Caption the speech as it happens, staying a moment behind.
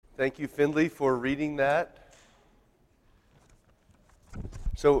Thank you, Findley, for reading that.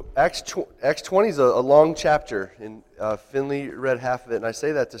 So Acts 20 is a long chapter, and Findley read half of it, and I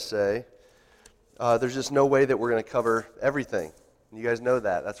say that to say there's just no way that we're going to cover everything. You guys know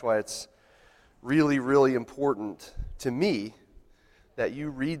that. That's why it's really, really important to me that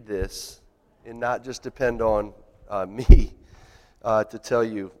you read this and not just depend on me to tell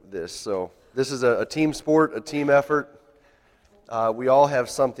you this. So this is a team sport, a team effort. We all have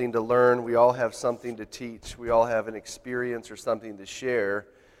something to learn. We all have something to teach. We all have an experience or something to share.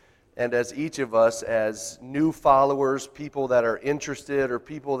 And as each of us, as new followers, people that are interested or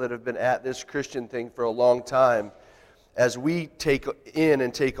people that have been at this Christian thing for a long time, as we take in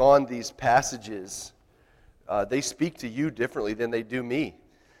and take on these passages, they speak to you differently than they do me.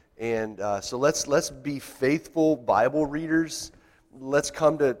 And so let's be faithful Bible readers. Let's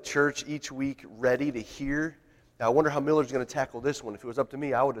come to church each week ready to hear. Now, I wonder how Miller's going to tackle this one. If it was up to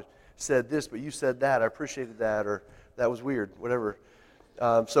me, I would have said this, but you said that. I appreciated that, or that was weird, whatever.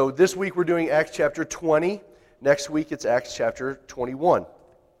 So this week we're doing Acts chapter 20. Next week it's Acts chapter 21.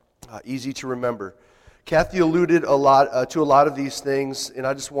 Easy to remember. Kathy alluded to a lot of these things, and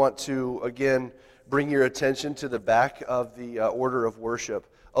I just want to, again, bring your attention to the back of the order of worship.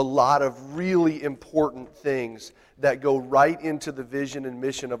 A lot of really important things that go right into the vision and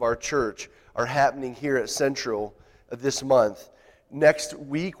mission of our church are happening here at Central this month. Next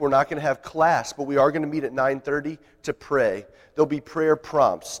week, we're not going to have class, but we are going to meet at 9:30 to pray. There'll be prayer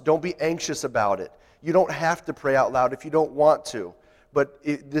prompts. Don't be anxious about it. You don't have to pray out loud if you don't want to, but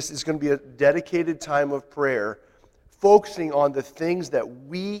this is going to be a dedicated time of prayer, focusing on the things that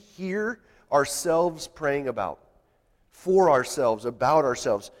we hear ourselves praying about, for ourselves, about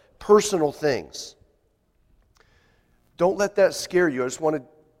ourselves, personal things. Don't let that scare you. I just want to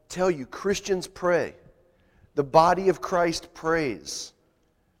tell you, Christians pray. The body of Christ prays.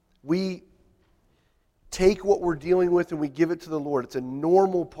 We take what we're dealing with and we give it to the Lord. It's a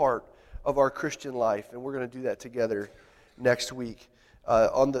normal part of our Christian life, and we're going to do that together next week.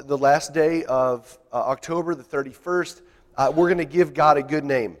 On the last day of October, the 31st, we're going to give God a good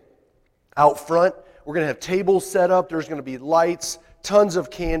name. Out front, we're going to have tables set up. There's going to be lights, tons of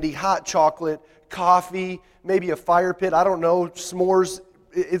candy, hot chocolate, coffee, maybe a fire pit. I don't know, s'mores.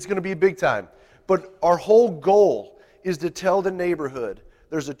 It's going to be a big time. But our whole goal is to tell the neighborhood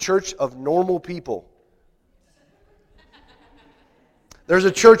there's a church of normal people. There's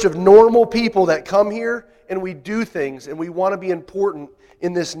a church of normal people that come here and we do things and we want to be important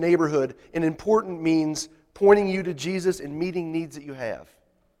in this neighborhood. And important means pointing you to Jesus and meeting needs that you have.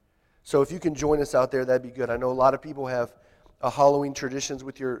 So if you can join us out there, that'd be good. I know a lot of people have Halloween traditions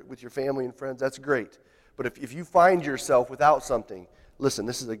with your family and friends. That's great. But if you find yourself without something, listen,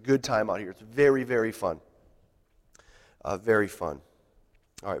 this is a good time out here. It's very, very fun. Very fun.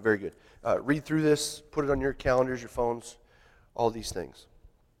 All right, very good. Read through this. Put it on your calendars, your phones, all these things.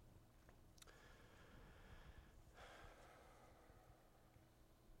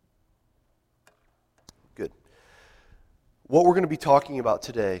 Good. What we're going to be talking about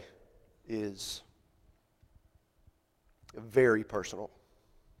today is very personal.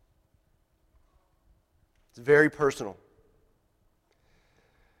 It's very personal.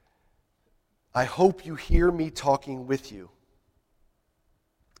 I hope you hear me talking with you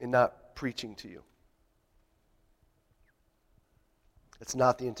and not preaching to you. It's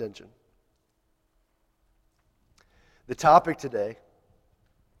not the intention. The topic today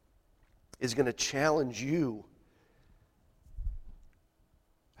is going to challenge you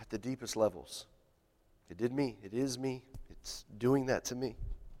at the deepest levels. It did me. It is me. It's doing that to me.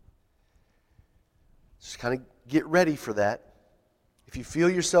 Just kind of get ready for that. If you feel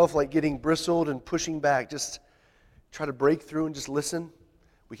yourself like getting bristled and pushing back, just try to break through and just listen.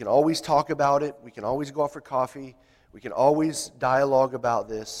 We can always talk about it. We can always go out for coffee. We can always dialogue about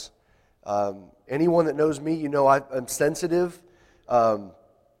this. Anyone that knows me, you know I'm sensitive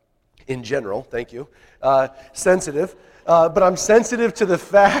in general. Thank you. Sensitive. But I'm sensitive to the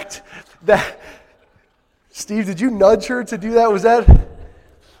fact that... Steve, did you nudge her to do that? Was that...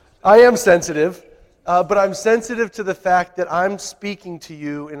 I am sensitive. But I'm sensitive to the fact that I'm speaking to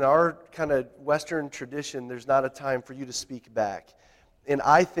you in our kind of Western tradition. There's not a time for you to speak back. And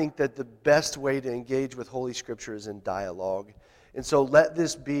I think that the best way to engage with Holy Scripture is in dialogue. And so let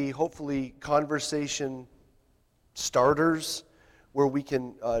this be, hopefully, conversation starters where we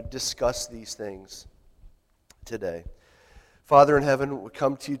can discuss these things today. Father in heaven, we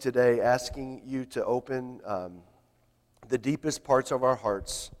come to you today asking you to open the deepest parts of our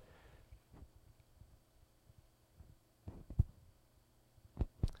hearts.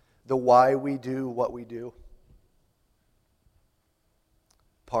 The why we do what we do.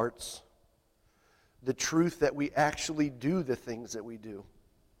 parts. The truth that we actually do the things that we do,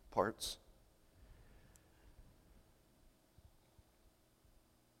 parts.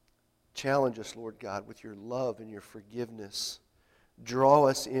 Challenge us, Lord God, with your love and your forgiveness. Draw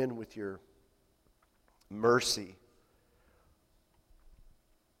us in with your mercy,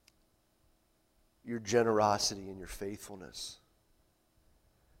 your generosity, and your faithfulness.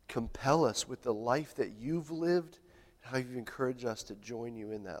 Compel us with the life that you've lived, and how you've encouraged us to join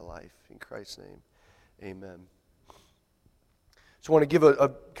you in that life. In Christ's name, amen. So I want to give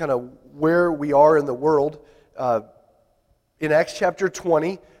a kind of where we are in the world. In Acts chapter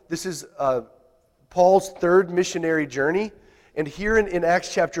 20, this is Paul's third missionary journey. And here in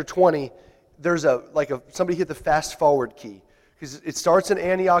Acts chapter 20, there's somebody hit the fast forward key. Because it starts in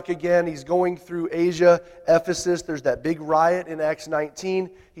Antioch again. He's going through Asia, Ephesus. There's that big riot in Acts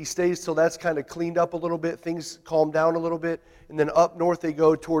 19. He stays till that's kind of cleaned up a little bit. Things calm down a little bit. And then up north they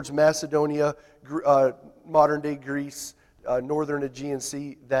go towards Macedonia, modern-day Greece, northern Aegean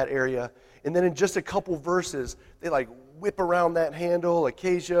Sea, that area. And then in just a couple verses, they whip around that handle,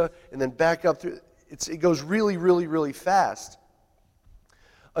 Acacia, and then back up through. It goes really, really, really fast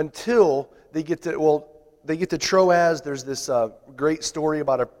until they get to Troas. There's this great story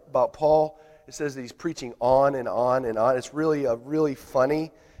about Paul. It says that he's preaching on and on and on. It's really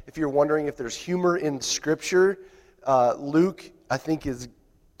funny. If you're wondering if there's humor in Scripture, Luke, I think, is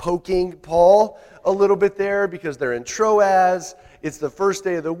poking Paul a little bit there because they're in Troas. It's the first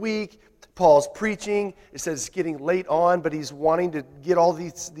day of the week. Paul's preaching. It says it's getting late on, but he's wanting to get all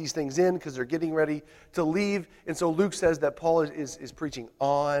these things in because they're getting ready to leave. And so Luke says that Paul is preaching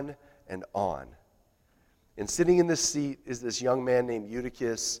on and on. And sitting in this seat is this young man named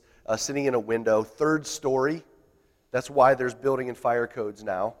Eutychus, sitting in a window, third story. That's why there's building and fire codes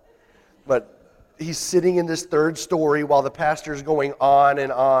now. But he's sitting in this third story while the pastor's going on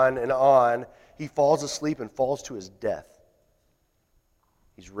and on and on. He falls asleep and falls to his death.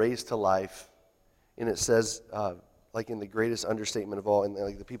 He's raised to life. And it says, in the greatest understatement of all,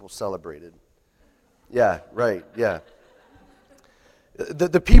 and the people celebrated. Yeah, right, yeah.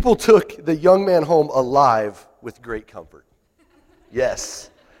 The people took the young man home alive with great comfort. Yes,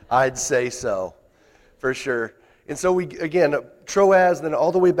 I'd say so, for sure. And so we, again, Troas, then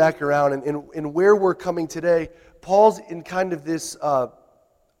all the way back around, and where we're coming today, Paul's in kind of this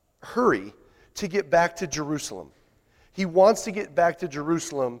hurry to get back to Jerusalem. He wants to get back to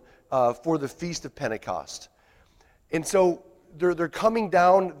Jerusalem for the Feast of Pentecost. And so they're coming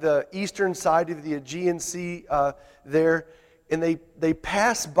down the eastern side of the Aegean Sea there, and they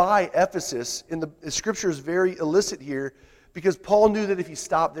pass by Ephesus. And the scripture is very illicit here because Paul knew that if he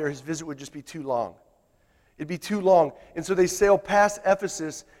stopped there, his visit would just be too long. It'd be too long. And so they sail past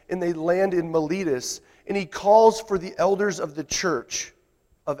Ephesus and they land in Miletus. And he calls for the elders of the church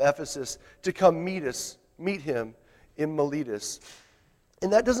of Ephesus to come meet him in Miletus.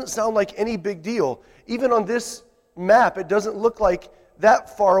 And that doesn't sound like any big deal. Even on this map, it doesn't look like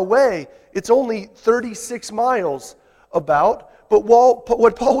that far away. It's only 36 miles about. But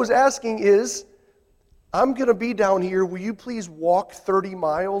what Paul was asking is, I'm going to be down here. Will you please walk 30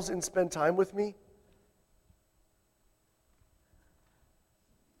 miles and spend time with me?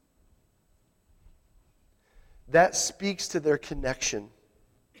 That speaks to their connection.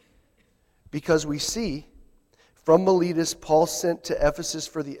 Because we see, from Miletus, Paul sent to Ephesus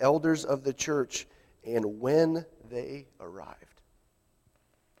for the elders of the church, and when they arrived.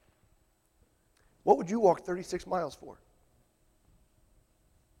 What would you walk 36 miles for?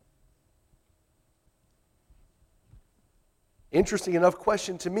 Interesting enough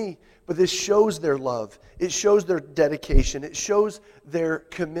question to me, but this shows their love. It shows their dedication. It shows their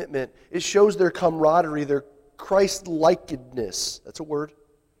commitment. It shows their camaraderie, their Christ-likeness. That's a word.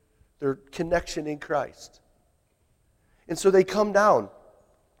 Their connection in Christ. And so they come down.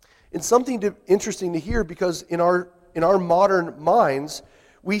 And something interesting to hear, because in our modern minds,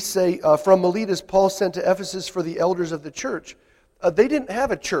 we say, from Miletus, Paul sent to Ephesus for the elders of the church. They didn't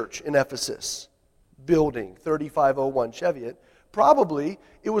have a church in Ephesus building, 3501 Cheviot. Probably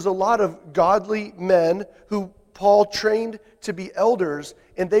it was a lot of godly men who Paul trained to be elders,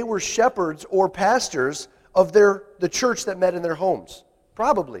 and they were shepherds or pastors of the church that met in their homes.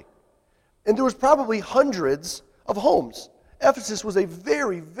 Probably. And there was probably hundreds of homes. Ephesus was a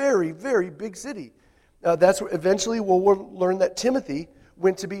very, very, very big city. That's where eventually we'll learn that Timothy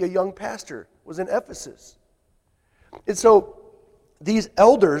went to be a young pastor, was in Ephesus. And so these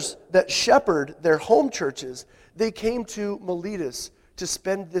elders that shepherd their home churches, they came to Miletus to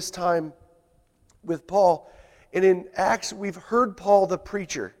spend this time with Paul. And in Acts, we've heard Paul the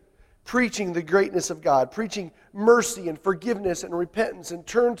preacher preaching the greatness of God, preaching mercy and forgiveness and repentance and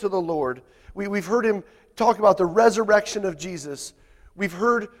turn to the Lord. We've heard him talk about the resurrection of Jesus. We've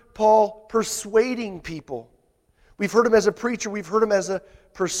heard Paul persuading people. We've heard him as a preacher. We've heard him as a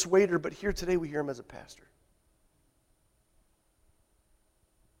persuader. But here today we hear him as a pastor.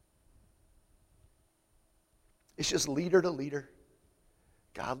 It's just leader to leader,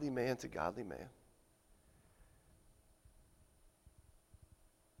 godly man to godly man.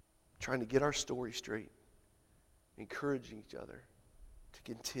 Trying to get our story straight, encouraging each other to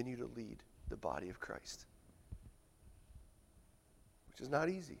continue to lead the body of Christ. Which is not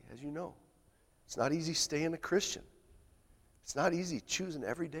easy, as you know. It's not easy staying a Christian. It's not easy choosing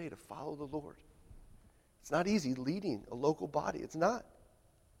every day to follow the Lord. It's not easy leading a local body. It's not.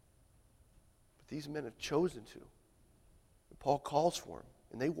 But these men have chosen to. And Paul calls for them,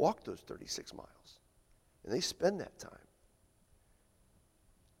 and they walk those 36 miles. And they spend that time.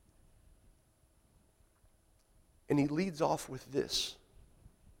 And he leads off with this.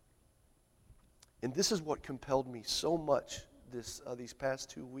 And this is what compelled me so much these past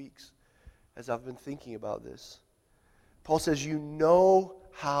 2 weeks as I've been thinking about this. Paul says, you know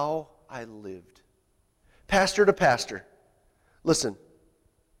how I lived. Pastor to pastor, listen,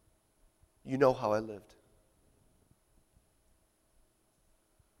 you know how I lived.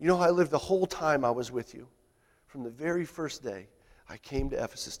 You know how I lived the whole time I was with you. From the very first day I came to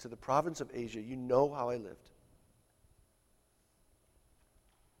Ephesus, to the province of Asia, you know how I lived.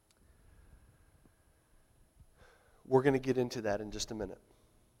 We're going to get into that in just a minute.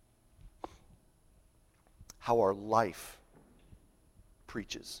 How our life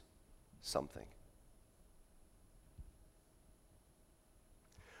preaches something.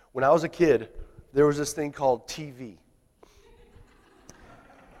 When I was a kid, there was this thing called TV.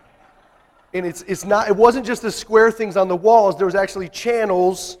 And it wasn't just the square things on the walls. There was actually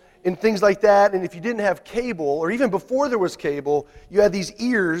channels and things like that. And if you didn't have cable, or even before there was cable, you had these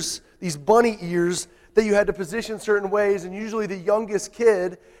ears, these bunny ears, that you had to position certain ways, and usually the youngest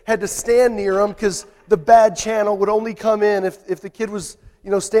kid had to stand near them because the bad channel would only come in if the kid was,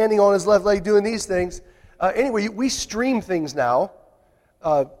 standing on his left leg doing these things. Anyway, we stream things now.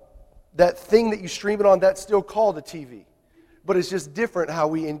 That thing that you stream it on, that's still called a TV. But it's just different how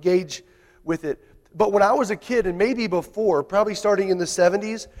we engage with it. But when I was a kid, and maybe before, probably starting in the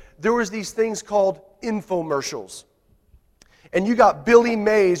 70s, there was these things called infomercials. And you got Billy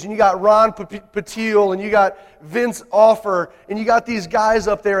Mays, and you got Ron Patil, and you got Vince Offer, and you got these guys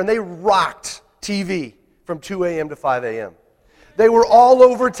up there, and they rocked TV from 2 a.m. to 5 a.m. They were all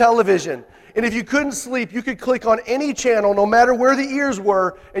over television. And if you couldn't sleep, you could click on any channel, no matter where the ears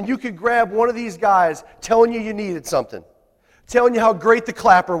were, and you could grab one of these guys telling you needed something. Telling you how great the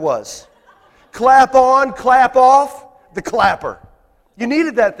clapper was. Clap on, clap off, the clapper. You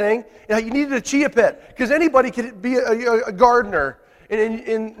needed that thing. You needed a chia pet because anybody could be a gardener.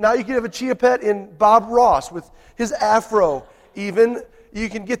 And now you can have a chia pet in Bob Ross with his afro. Even you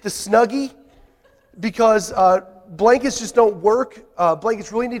can get the Snuggie because blankets just don't work.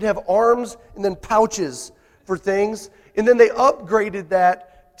 Blankets really need to have arms and then pouches for things. And then they upgraded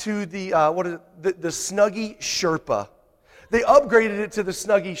that to the Snuggie Sherpa. They upgraded it to the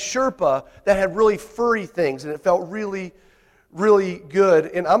Snuggie Sherpa that had really furry things, and it felt really, really good.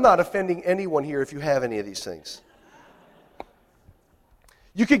 And I'm not offending anyone here if you have any of these things.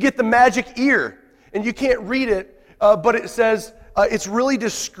 You could get the magic ear, and you can't read it, but it says it's really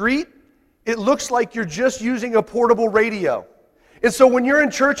discreet. It looks like you're just using a portable radio. And so when you're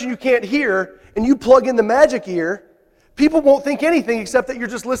in church and you can't hear, and you plug in the magic ear, people won't think anything except that you're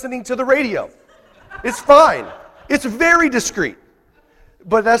just listening to the radio. It's fine. It's very discreet.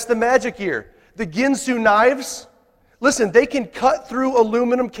 But that's the magic ear. The Ginsu knives, listen, they can cut through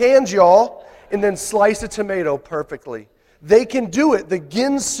aluminum cans, y'all, and then slice a tomato perfectly. They can do it. The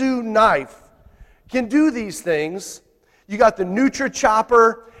Ginsu knife can do these things. You got the Nutra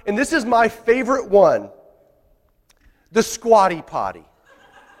Chopper, and this is my favorite one, the Squatty Potty.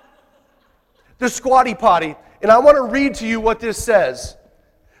 The Squatty Potty. And I want to read to you what this says.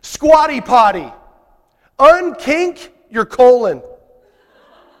 Squatty Potty. Unkink your colon.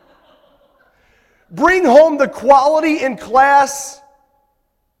 Bring home the quality in class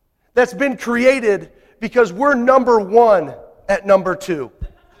that's been created because we're number one at number two.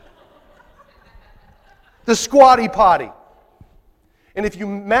 The Squatty Potty. And if you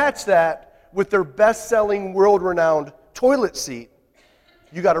match that with their best-selling, world-renowned toilet seat,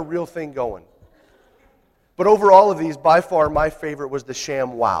 you got a real thing going. But over all of these, by far, my favorite was the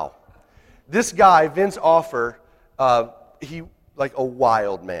Sham Wow. This guy, Vince Offer, he like a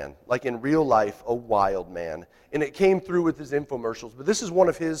wild man, like in real life, a wild man. And it came through with his infomercials. But this is one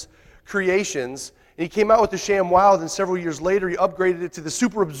of his creations. And he came out with the ShamWow, then several years later he upgraded it to the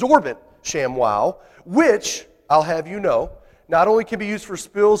super absorbent ShamWow, which, I'll have you know, not only can be used for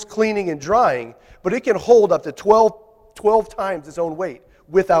spills, cleaning, and drying, but it can hold up to 12 times its own weight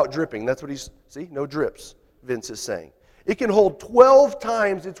without dripping. That's what see, no drips, Vince is saying. It can hold 12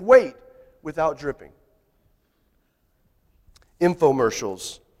 times its weight without dripping.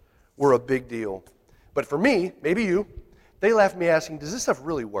 Infomercials were a big deal. But for me, maybe you, they left me asking, does this stuff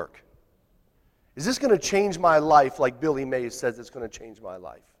really work? Is this going to change my life like Billy Mays says it's going to change my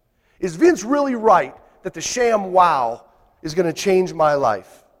life? Is Vince really right that the ShamWow is going to change my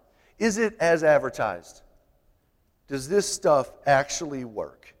life? Is it as advertised? Does this stuff actually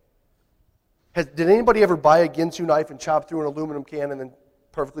work? Did anybody ever buy a Ginsu knife and chop through an aluminum can and then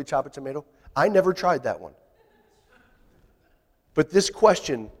perfectly chop a tomato? I never tried that one. But this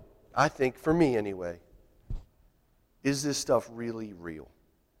question, I think, for me anyway, is this stuff really real?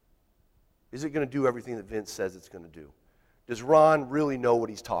 Is it going to do everything that Vince says it's going to do? Does Ron really know what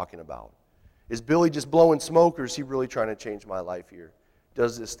he's talking about? Is Billy just blowing smoke, or is he really trying to change my life here?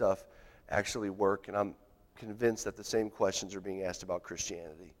 Does this stuff actually work? And I'm convinced that the same questions are being asked about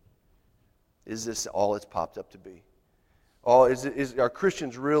Christianity. Is this all it's popped up to be? Are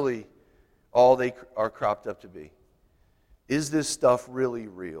Christians really all they are cropped up to be? Is this stuff really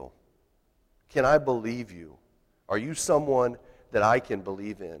real? Can I believe you? Are you someone that I can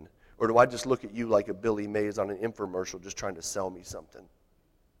believe in? Or do I just look at you like a Billy Mays on an infomercial just trying to sell me something?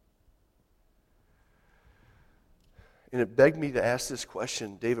 And it begged me to ask this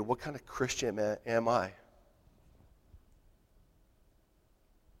question, David, what kind of Christian am I?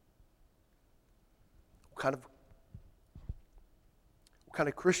 What kind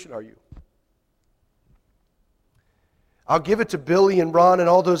of Christian are you? I'll give it to Billy and Ron and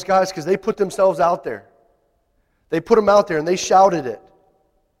all those guys because they put themselves out there. They put them out there and they shouted it.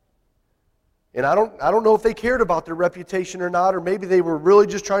 And I don't know if they cared about their reputation or not, or maybe they were really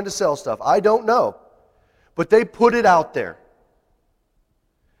just trying to sell stuff. I don't know. But they put it out there.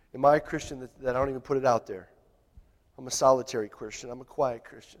 Am I a Christian that I don't even put it out there? I'm a solitary Christian. I'm a quiet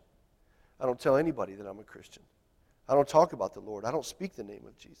Christian. I don't tell anybody that I'm a Christian. I don't talk about the Lord. I don't speak the name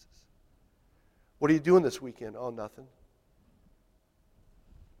of Jesus. What are you doing this weekend? Oh, nothing.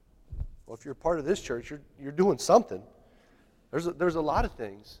 Well, if you're a part of this church, you're doing something. There's a lot of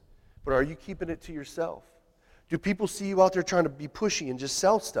things. But are you keeping it to yourself? Do people see you out there trying to be pushy and just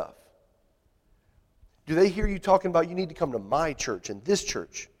sell stuff? Do they hear you talking about you need to come to my church and this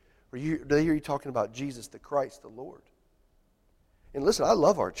church? Or do they hear you talking about Jesus the Christ, the Lord? And listen, I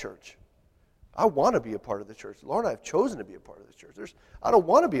love our church. I want to be a part of the church. The Lord and I have chosen to be a part of the church. I don't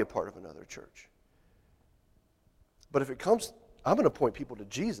want to be a part of another church. But if it comes, I'm going to point people to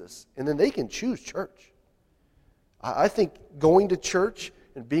Jesus, and then they can choose church. I think going to church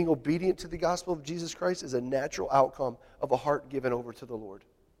and being obedient to the gospel of Jesus Christ is a natural outcome of a heart given over to the Lord.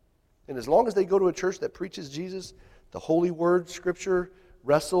 And as long as they go to a church that preaches Jesus, the holy word, scripture,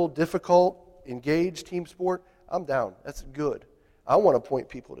 wrestle, difficult, engage, team sport, I'm down. That's good. I want to point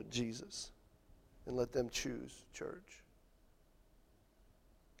people to Jesus and let them choose church.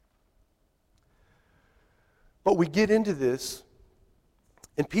 But we get into this,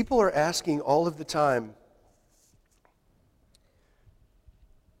 and people are asking all of the time,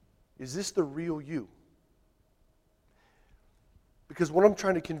 is this the real you? Because what I'm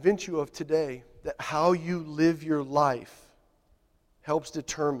trying to convince you of today, that how you live your life helps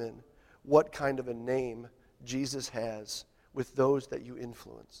determine what kind of a name Jesus has with those that you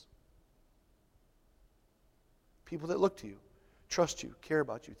influence. People that look to you, trust you, care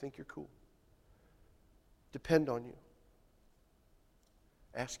about you, think you're cool, depend on you,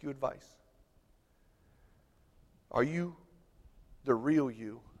 ask you advice. Are you the real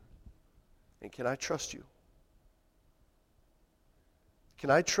you? And can I trust you? Can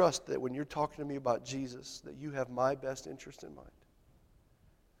I trust that when you're talking to me about Jesus, that you have my best interest in mind?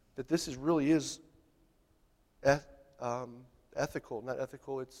 That this really is ethical, not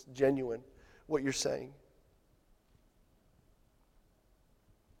ethical, it's genuine, what you're saying.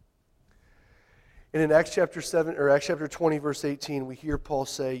 And in Acts chapter 20, verse 18, we hear Paul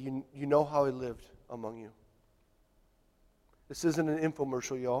say, you know how I lived among you. This isn't an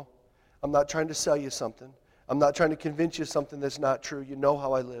infomercial, y'all. I'm not trying to sell you something. I'm not trying to convince you something that's not true. You know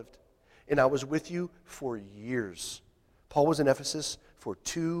how I lived. And I was with you for years. Paul was in Ephesus for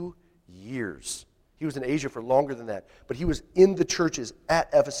 2 years. He was in Asia for longer than that. But he was in the churches at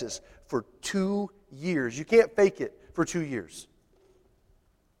Ephesus for 2 years. You can't fake it for 2 years.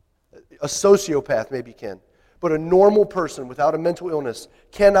 A sociopath maybe can. But a normal person without a mental illness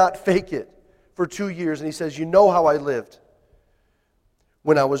cannot fake it for 2 years. And he says, you know how I lived.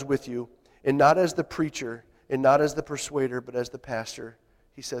 when I was with you, and not as the preacher, and not as the persuader, but as the pastor.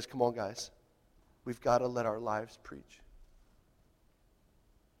 He says, come on, guys. We've got to let our lives preach.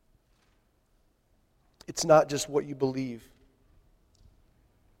 It's not just what you believe.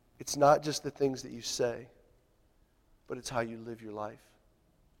 It's not just the things that you say, but it's how you live your life.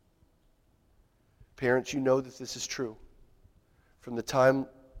 Parents, you know that this is true. From the time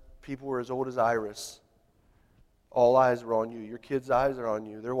people were as old as Iris, all eyes were on you. Your kids' eyes are on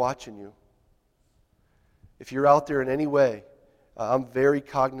you. They're watching you. If you're out there in any way, I'm very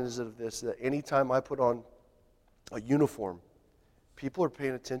cognizant of this, that anytime I put on a uniform, people are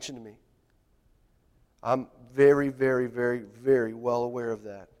paying attention to me. I'm very, very, very, very well aware of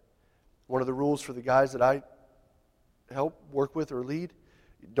that. One of the rules for the guys that I help work with or lead,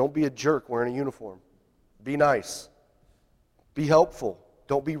 don't be a jerk wearing a uniform. Be nice. Be helpful.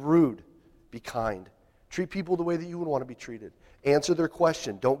 Don't be rude. Be kind. Treat people the way that you would want to be treated. Answer their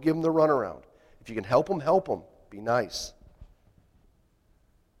question. Don't give them the runaround. If you can help them, help them. Be nice.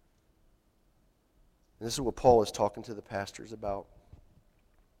 And this is what Paul is talking to the pastors about.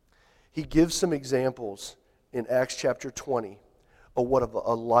 He gives some examples in Acts chapter 20 of what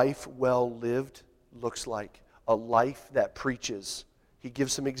a life well lived looks like. A life that preaches. He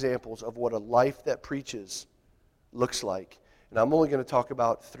gives some examples of what a life that preaches looks like. And I'm only going to talk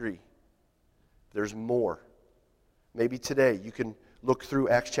about 3. There's more. Maybe today you can look through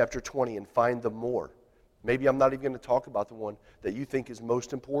Acts chapter 20 and find the more. Maybe I'm not even going to talk about the one that you think is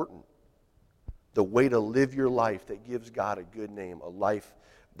most important. The way to live your life that gives God a good name, a life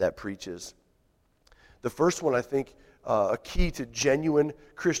that preaches. The first one, I think, a key to genuine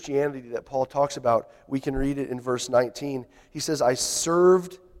Christianity that Paul talks about, we can read it in verse 19. He says, I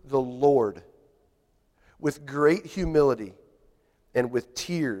served the Lord with great humility and with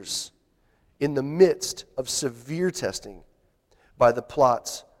tears in the midst of severe testing by the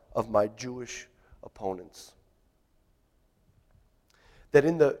plots of my Jewish opponents. That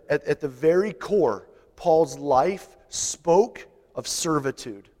at the very core, Paul's life spoke of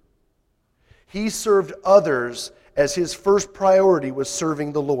servitude. He served others as his first priority was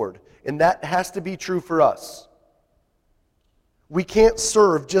serving the Lord. And that has to be true for us. We can't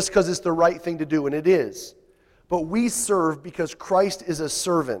serve just because it's the right thing to do, and it is. But we serve because Christ is a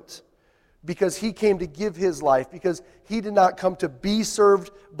servant. Because he came to give his life. Because he did not come to be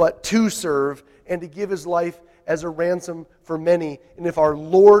served, but to serve. And to give his life as a ransom for many. And if our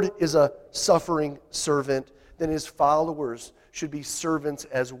Lord is a suffering servant, then his followers should be servants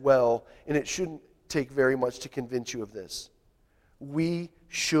as well. And it shouldn't take very much to convince you of this. We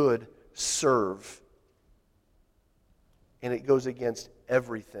should serve. And it goes against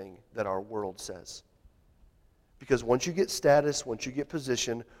everything that our world says. Because once you get status, once you get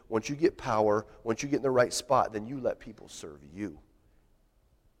position, once you get power, once you get in the right spot, then you let people serve you.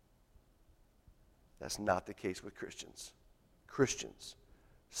 That's not the case with Christians. Christians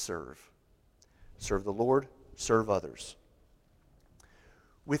serve. Serve the Lord, serve others.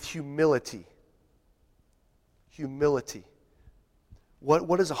 With humility. Humility.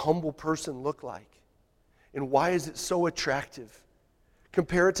 What does a humble person look like? And why is it so attractive?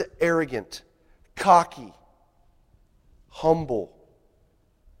 Compare it to arrogant, cocky, humble,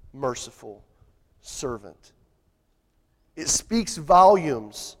 merciful servant. It speaks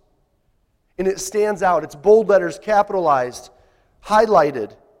volumes. And it stands out. It's bold letters, capitalized,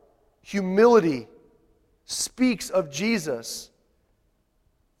 highlighted. Humility speaks of Jesus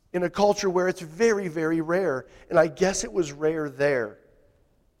in a culture where it's very, very rare. And I guess it was rare there,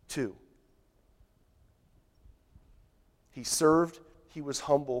 too. He served, he was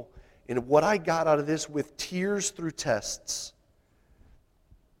humble. And what I got out of this, with tears through tests,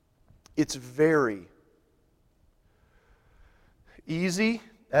 it's very easy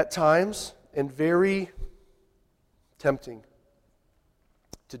at times and very tempting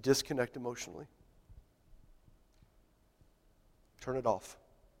to disconnect emotionally. Turn it off.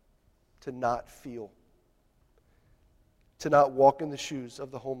 To not feel. To not walk in the shoes of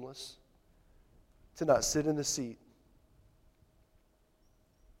the homeless. To not sit in the seat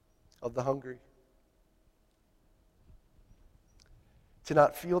of the hungry. To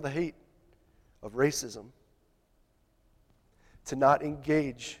not feel the hate of racism. To not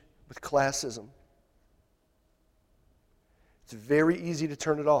engage with classism. It's very easy to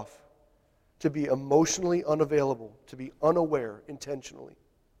turn it off. To be emotionally unavailable. To be unaware intentionally.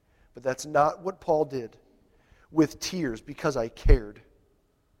 But that's not what Paul did. With tears, because I cared.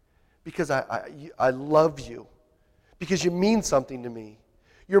 Because I love you. Because you mean something to me.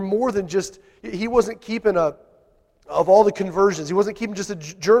 You're more than just, he wasn't keeping of all the conversions. He wasn't keeping just a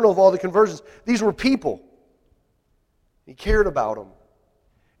journal of all the conversions. These were people. He cared about them.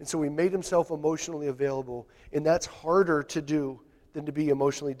 And so he made himself emotionally available, and that's harder to do than to be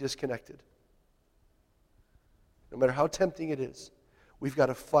emotionally disconnected. No matter how tempting it is, we've got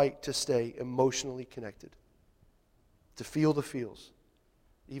to fight to stay emotionally connected, to feel the feels,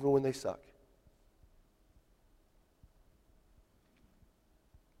 even when they suck.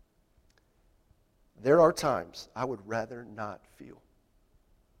 There are times I would rather not feel.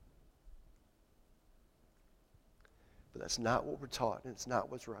 But that's not what we're taught, and it's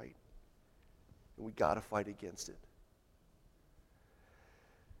not what's right. And we got to fight against it.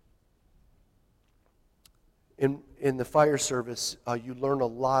 In the fire service, you learn a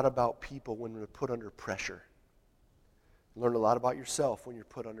lot about people when they're put under pressure. You learn a lot about yourself when you're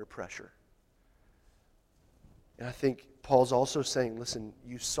put under pressure. And I think Paul's also saying, listen,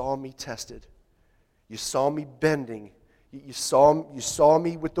 you saw me tested. You saw me bending. You saw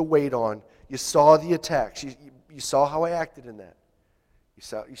me with the weight on. You saw the attacks. You saw how I acted in that.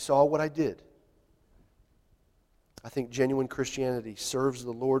 You saw what I did. I think genuine Christianity serves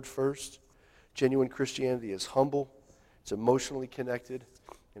the Lord first. Genuine Christianity is humble, it's emotionally connected,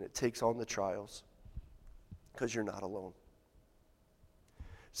 and it takes on the trials because you're not alone.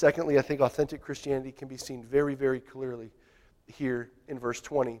 Secondly, I think authentic Christianity can be seen very, very clearly here in verse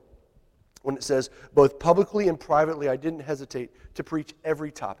 20 when it says, both publicly and privately I didn't hesitate to preach every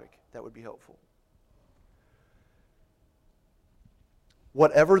topic that would be helpful.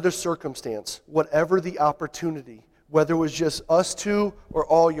 Whatever the circumstance, whatever the opportunity, whether it was just us two or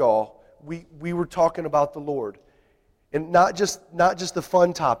all y'all, we were talking about the Lord. And not just the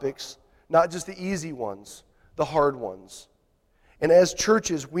fun topics, not just the easy ones, the hard ones. And as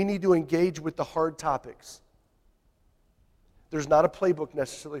churches, we need to engage with the hard topics. There's not a playbook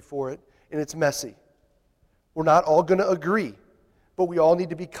necessarily for it, and it's messy. We're not all going to agree, but we all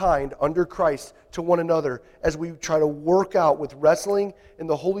need to be kind under Christ to one another as we try to work out with wrestling and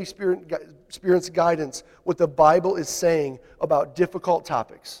the Holy Spirit's guidance what the Bible is saying about difficult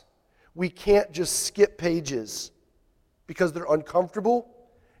topics. We can't just skip pages because they're uncomfortable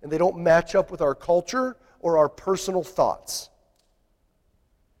and they don't match up with our culture or our personal thoughts.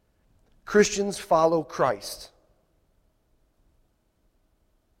 Christians follow Christ.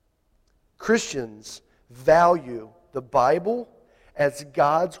 Christians value the Bible as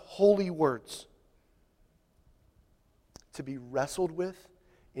God's holy words to be wrestled with,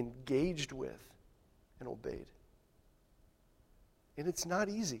 engaged with, and obeyed. And it's not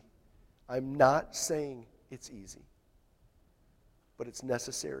easy. I'm not saying it's easy, but it's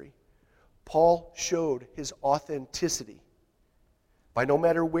necessary. Paul showed his authenticity by no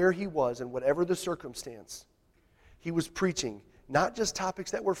matter where he was and whatever the circumstance, he was preaching not just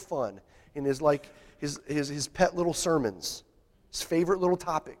topics that were fun in his pet little sermons, his favorite little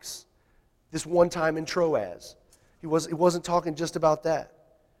topics. This one time in Troas, he wasn't talking just about that.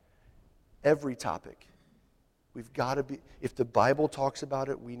 Every topic. We've got to be, if the Bible talks about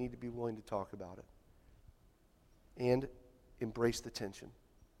it, we need to be willing to talk about it. And embrace the tension.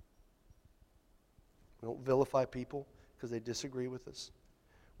 We don't vilify people because they disagree with us.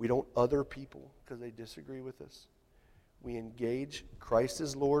 We don't other people because they disagree with us. We engage. Christ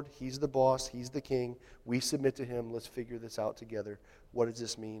is Lord. He's the boss. He's the king. We submit to him. Let's figure this out together. What does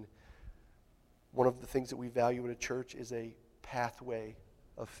this mean? One of the things that we value in a church is a pathway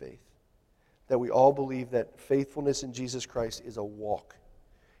of faith. That we all believe that faithfulness in Jesus Christ is a walk.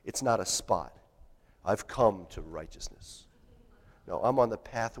 It's not a spot. I've come to righteousness. No, I'm on the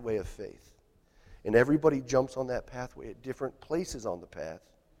pathway of faith. And everybody jumps on that pathway at different places on the path.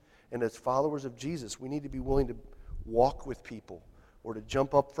 And as followers of Jesus, we need to be willing to walk with people or to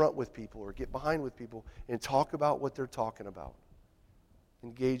jump up front with people or get behind with people and talk about what they're talking about.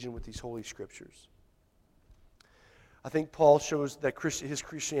 Engaging with these holy scriptures. I think Paul shows that his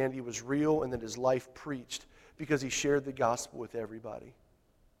Christianity was real and that his life preached because he shared the gospel with everybody.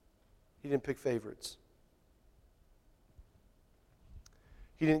 He didn't pick favorites.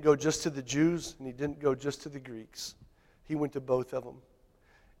 He didn't go just to the Jews and he didn't go just to the Greeks. He went to both of them.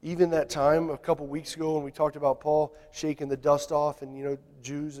 Even that time a couple weeks ago when we talked about Paul shaking the dust off and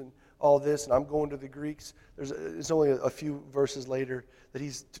Jews and all this, and I'm going to the Greeks. It's only a few verses later that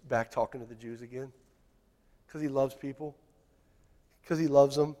he's back talking to the Jews again. Because he loves people. Because he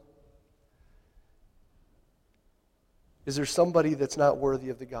loves them. Is there somebody that's not worthy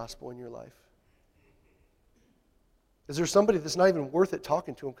of the gospel in your life? Is there somebody that's not even worth it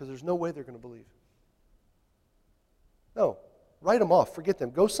talking to them because there's no way they're going to believe? No. Write them off. Forget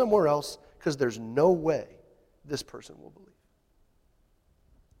them. Go somewhere else because there's no way this person will believe.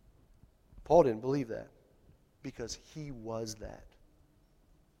 Paul didn't believe that because he was that.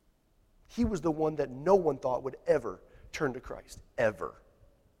 He was the one that no one thought would ever turn to Christ. Ever.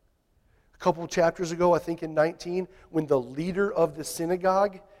 couple chapters ago, I think in 19, when the leader of the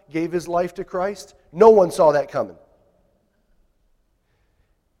synagogue gave his life to Christ, no one saw that coming.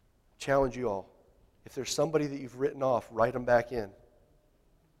 Challenge you all. If there's somebody that you've written off, write them back in.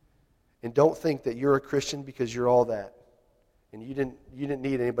 And don't think that you're a Christian because you're all that. And you didn't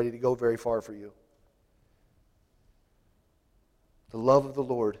need anybody to go very far for you. The love of the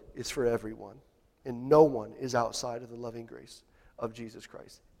Lord is for everyone. And no one is outside of the loving grace of Jesus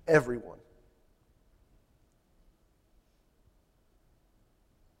Christ. Everyone.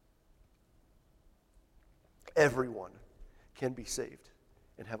 Everyone can be saved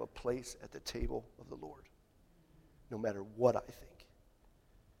and have a place at the table of the Lord, no matter what I think.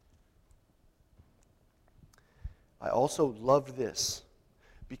 I also love this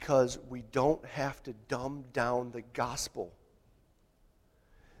because we don't have to dumb down the gospel.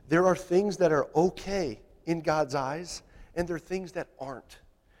 There are things that are okay in God's eyes, and there are things that aren't.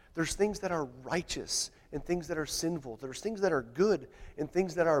 There's things that are righteous and things that are sinful. There's things that are good and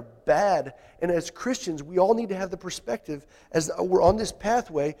things that are bad. And as Christians, we all need to have the perspective as we're on this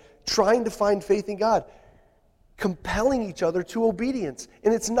pathway trying to find faith in God, compelling each other to obedience.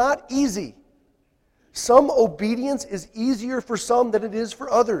 And it's not easy. Some obedience is easier for some than it is for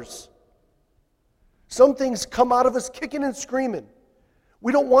others. Some things come out of us kicking and screaming.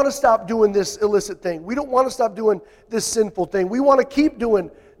 We don't want to stop doing this illicit thing. We don't want to stop doing this sinful thing. We want to keep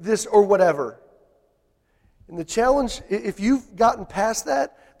doing this or whatever. And the challenge, if you've gotten past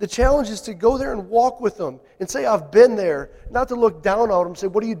that, the challenge is to go there and walk with them and say, I've been there. Not to look down on them and say,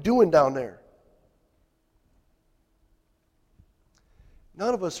 what are you doing down there?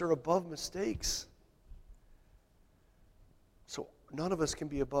 None of us are above mistakes. So none of us can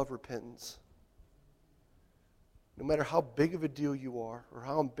be above repentance. No matter how big of a deal you are or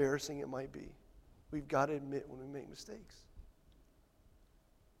how embarrassing it might be, we've got to admit when we make mistakes.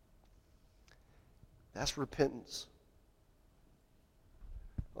 That's repentance.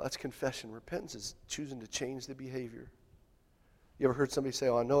 Well, that's confession. Repentance is choosing to change the behavior. You ever heard somebody say,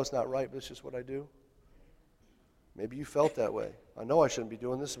 I know it's not right, but it's just what I do? Maybe you felt that way. I know I shouldn't be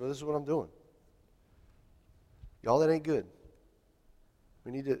doing this, but this is what I'm doing. Y'all, that ain't good.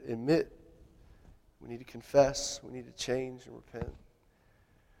 We need to admit. We need to confess. We need to change and repent.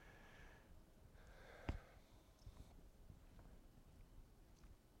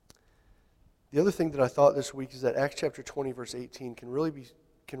 The other thing that I thought this week is that Acts chapter 20, verse 18 can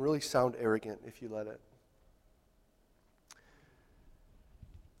really sound arrogant if you let it.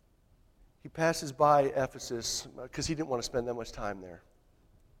 He passes by Ephesus because he didn't want to spend that much time there.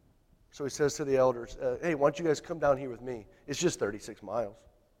 So he says to the elders, hey, why don't you guys come down here with me? It's just 36 miles.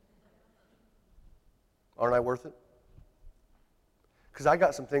 Aren't I worth it? Because I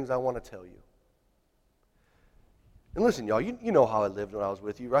got some things I want to tell you. And listen, y'all, you know how I lived when I was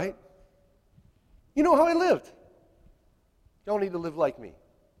with you, right? You know how I lived. Y'all need to live like me.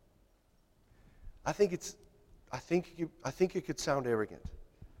 I think it could sound arrogant.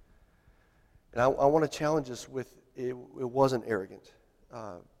 And I want to challenge us with it wasn't arrogant.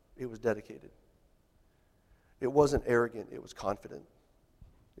 It was dedicated. It wasn't arrogant. It was confident.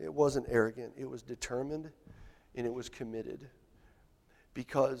 It wasn't arrogant. It was determined and it was committed.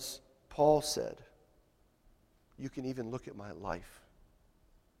 Because Paul said, you can even look at my life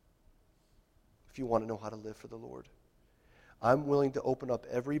if you want to know how to live for the Lord. I'm willing to open up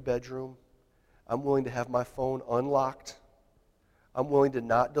every bedroom. I'm willing to have my phone unlocked. I'm willing to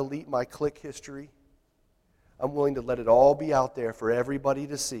not delete my click history. I'm willing to let it all be out there for everybody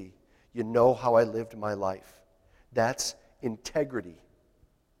to see. You know how I lived my life. That's integrity,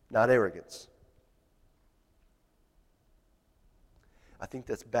 not arrogance. I think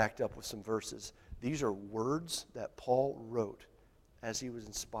that's backed up with some verses. These are words that Paul wrote as he was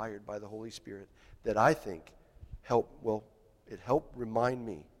inspired by the Holy Spirit that I think helped remind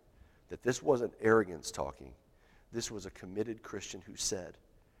me that this wasn't arrogance talking. This was a committed Christian who said,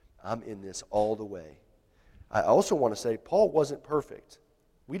 I'm in this all the way. I also want to say Paul wasn't perfect.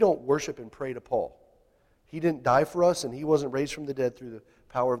 We don't worship and pray to Paul. He didn't die for us, and he wasn't raised from the dead through the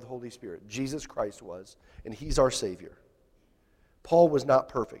power of the Holy Spirit. Jesus Christ was, and he's our Savior. Paul was not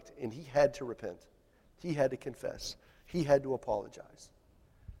perfect, and he had to repent. He had to confess. He had to apologize.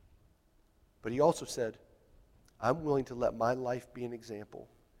 But he also said, I'm willing to let my life be an example.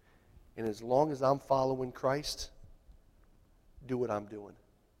 And as long as I'm following Christ, do what I'm doing.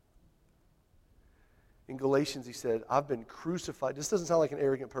 In Galatians, he said, I've been crucified. This doesn't sound like an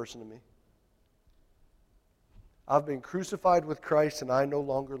arrogant person to me. I've been crucified with Christ, and I no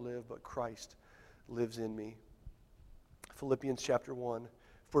longer live, but Christ lives in me. Philippians chapter 1,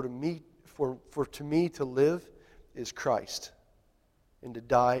 for to me to live is Christ, and to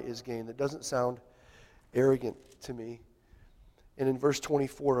die is gain. That doesn't sound arrogant to me. And in verse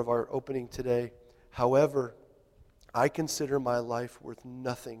 24 of our opening today, however, I consider my life worth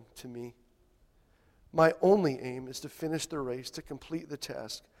nothing to me. My only aim is to finish the race, to complete the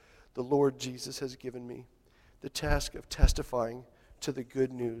task the Lord Jesus has given me, the task of testifying to the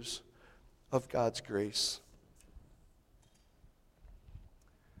good news of God's grace.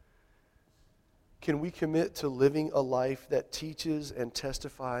 Can we commit to living a life that teaches and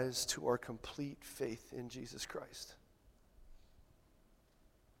testifies to our complete faith in Jesus Christ?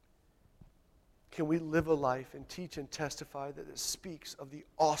 Can we live a life and teach and testify that it speaks of the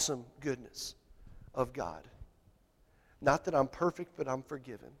awesome goodness of God? Not that I'm perfect, but I'm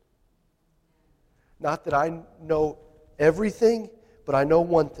forgiven. Not that I know everything, but I know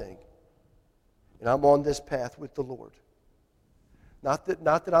one thing. And I'm on this path with the Lord. Not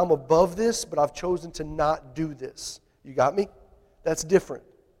that I'm above this, but I've chosen to not do this. You got me? That's different.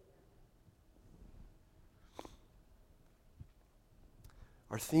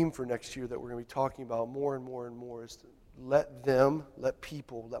 Our theme for next year that we're going to be talking about more and more and more is to let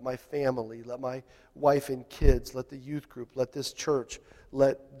people, let my family, let my wife and kids, let the youth group, let this church,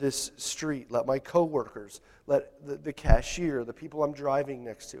 let this street, let my coworkers, let the cashier, the people I'm driving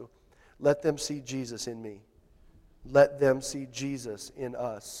next to, let them see Jesus in me. Let them see Jesus in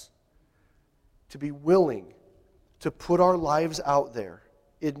us. To be willing to put our lives out there,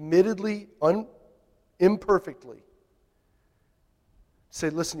 admittedly, imperfectly.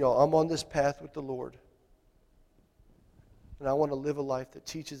 Say, listen, y'all, I'm on this path with the Lord. And I want to live a life that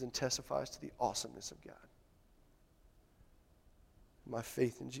teaches and testifies to the awesomeness of God. My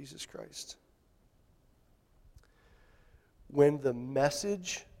faith in Jesus Christ. When the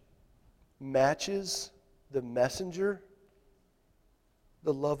message matches the messenger,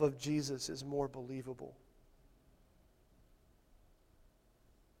 the love of Jesus is more believable.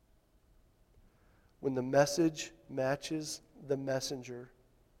 When the message matches the messenger,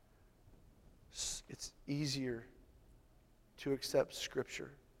 it's easier to accept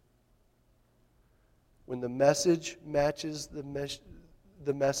Scripture. When the message matches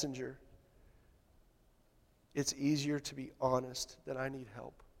the messenger, it's easier to be honest that I need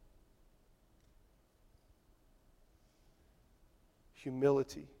help.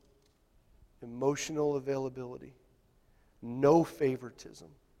 Humility, emotional availability, no favoritism,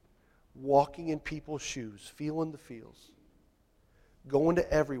 walking in people's shoes, feeling the feels, going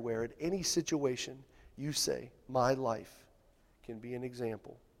to everywhere, in any situation, you say, my life can be an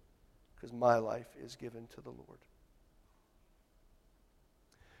example because my life is given to the Lord.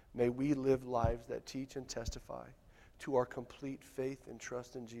 May we live lives that teach and testify to our complete faith and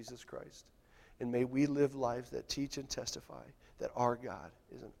trust in Jesus Christ. And may we live lives that teach and testify that our God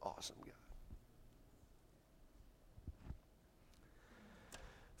is an awesome God.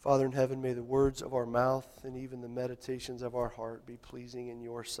 Father in heaven, may the words of our mouth and even the meditations of our heart be pleasing in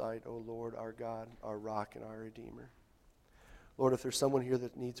your sight, O Lord, our God, our rock, and our Redeemer. Lord, if there's someone here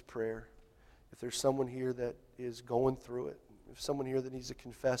that needs prayer, if there's someone here that is going through it, if someone here that needs to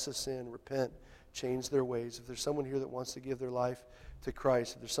confess a sin, repent, change their ways, if there's someone here that wants to give their life to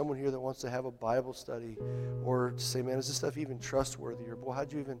Christ, if there's someone here that wants to have a Bible study, or to say, man, is this stuff even trustworthy? Or, boy,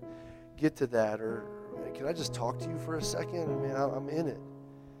 how'd you even get to that? Or, man, can I just talk to you for a second? I mean, I'm in it.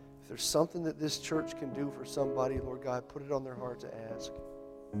 If there's something that this church can do for somebody, Lord God, put it on their heart to ask.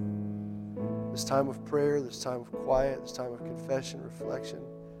 This time of prayer, this time of quiet, this time of confession, reflection,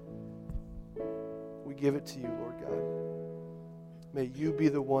 we give it to you, Lord God. May you be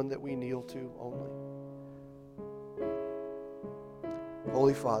the one that we kneel to only.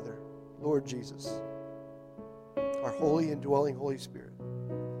 Holy Father, Lord Jesus, our holy and dwelling Holy Spirit,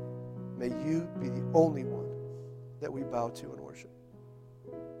 may you be the only one that we bow to and worship.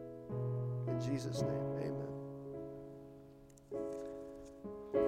 In Jesus' name, amen.